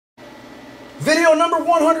Video number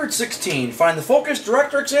 116. Find the focus,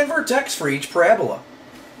 directrix, and vertex for each parabola.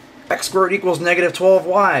 X squared equals negative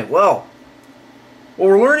 12y. Well, what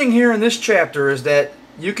we're learning here in this chapter is that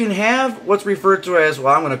you can have what's referred to as,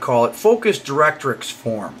 well, I'm going to call it focus directrix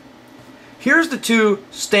form. Here's the two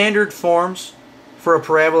standard forms for a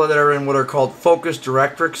parabola that are in what are called focus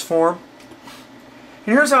directrix form.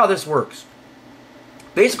 And here's how this works.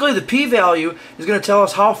 Basically, the p-value is going to tell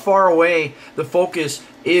us how far away the focus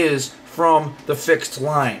is from the fixed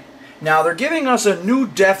line. Now, they're giving us a new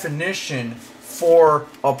definition for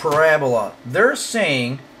a parabola. They're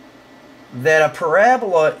saying that a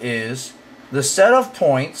parabola is the set of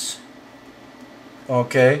points,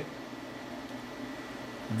 okay,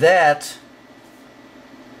 that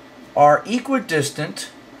are equidistant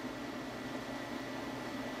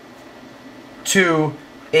to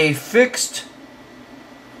a fixed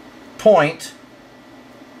point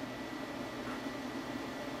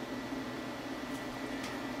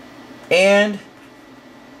and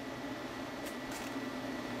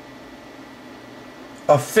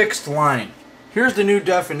a fixed line. Here's the new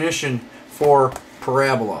definition for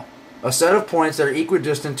parabola. A set of points that are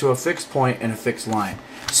equidistant to a fixed point and a fixed line.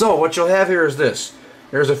 So what you'll have here is this.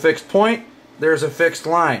 There's a fixed point, there's a fixed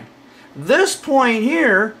line. This point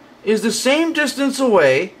here is the same distance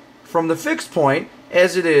away from the fixed point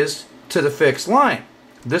as it is to the fixed line.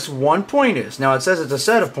 This one point is. Now it says it's a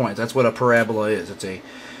set of points. That's what a parabola is. It's a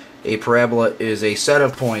parabola is a set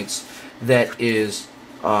of points that is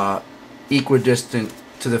equidistant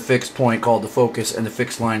to the fixed point called the focus and the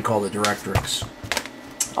fixed line called the directrix.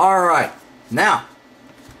 Alright, now,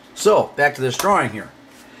 so back to this drawing here.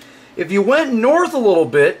 If you went north a little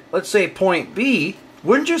bit, let's say point B,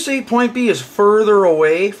 wouldn't you say point B is further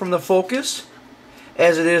away from the focus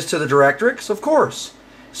as it is to the directrix? Of course.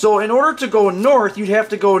 So in order to go north, you'd have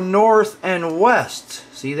to go north and west.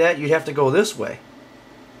 See that? You'd have to go this way.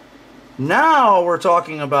 Now we're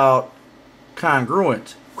talking about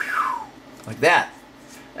congruent. Like that.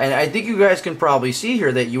 And I think you guys can probably see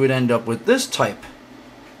here that you would end up with this type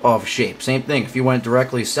of shape. Same thing. If you went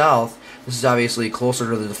directly south, this is obviously closer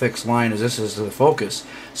to the fixed line as this is to the focus.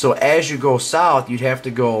 So as you go south, you'd have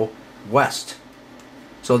to go west.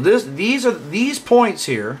 So these points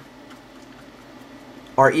here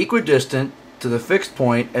are equidistant to the fixed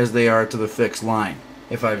point as they are to the fixed line,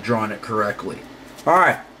 if I've drawn it correctly.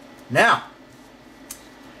 Alright, now,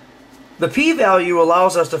 the p-value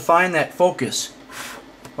allows us to find that focus.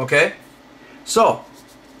 Okay? So,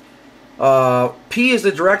 P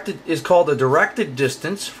is called the directed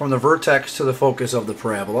distance from the vertex to the focus of the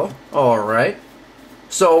parabola. Alright.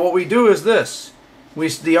 So what we do is this.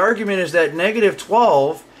 The argument is that negative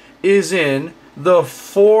 12 is in the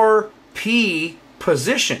 4p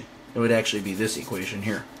position. It would actually be this equation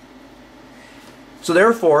here. So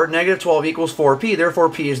therefore, negative 12 equals 4p. Therefore,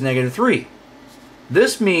 p is negative 3.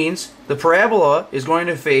 This means the parabola is going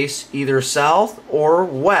to face either south or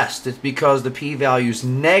west. It's because the p-value is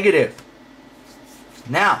negative.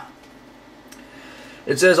 Now,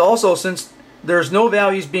 it says also, since there's no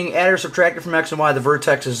values being added or subtracted from x and y, the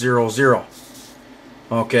vertex is 0, 0.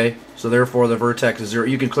 Okay, so therefore the vertex is 0.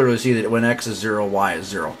 You can clearly see that when x is 0, y is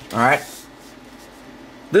 0. Alright?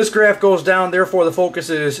 This graph goes down, therefore the focus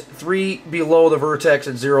is 3 below the vertex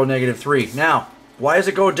at 0, negative 3. Now, why does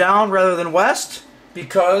it go down rather than west?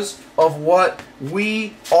 Because of what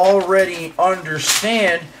we already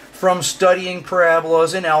understand from studying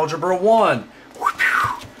parabolas in Algebra 1.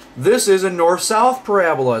 This is a north-south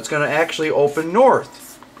parabola. It's going to actually open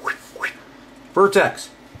north. Vertex.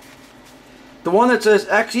 The one that says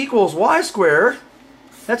x equals y squared,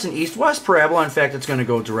 that's an east-west parabola. In fact, it's going to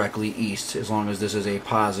go directly east as long as this is a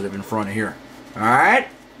positive in front of here. Alright?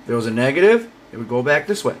 If it was a negative, it would go back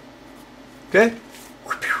this way. Okay?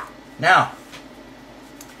 Now,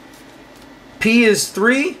 P is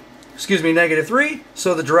 3, negative 3,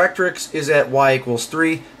 so the directrix is at y equals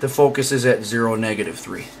 3, the focus is at 0, negative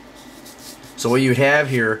 3. So what you would have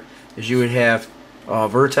here is you would have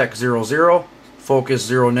vertex 0, 0, focus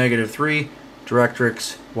 0, negative 3,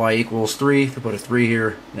 directrix y equals 3, if you put a 3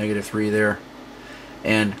 here, negative 3 there,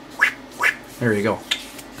 and there you go.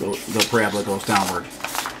 The parabola goes downward.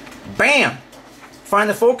 Bam! Find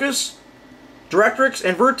the focus, directrix,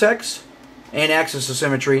 and vertex, and axis of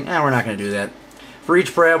symmetry. We're not going to do that. For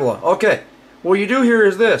each parabola. Okay, what you do here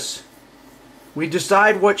is this. We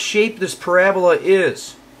decide what shape this parabola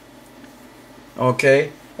is.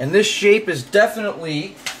 Okay, and this shape is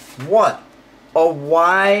definitely what? A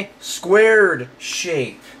y squared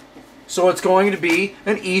shape. So it's going to be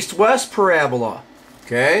an east-west parabola.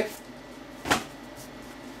 Okay?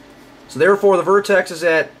 So therefore the vertex is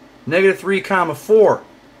at negative 3 comma 4.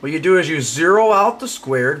 what you do is you zero out the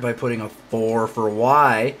squared by putting a 4 for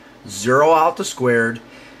y. Zero out the squared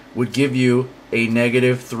would give you a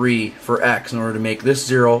 -3 for x. In order to make this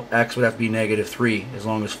 0, x would have to be -3 as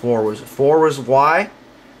long as 4 was y.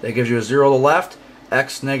 That gives you a 0 on the left.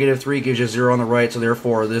 X -3 gives you a 0 on the right, so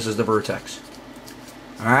therefore this is the vertex.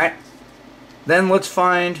 Alright? Then let's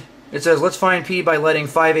find, it says let's find P by letting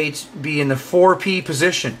 5/8 be in the 4P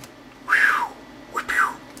position.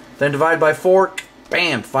 Then divide by 4,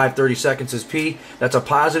 bam, 5/32 is P. That's a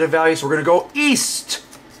positive value, so we're going to go east.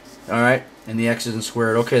 Alright? And the x isn't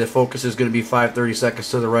squared. Okay, the focus is going to be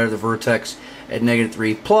 5/32 to the right of the vertex at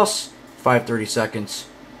 -3 plus 5/32,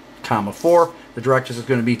 comma 4. The directrix is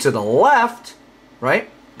going to be to the left, right?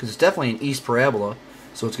 Because it's definitely an east parabola.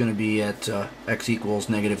 So it's going to be at x equals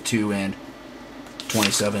 -2 and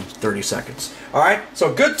 27/32. Alright,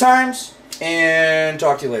 so good times, and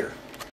talk to you later.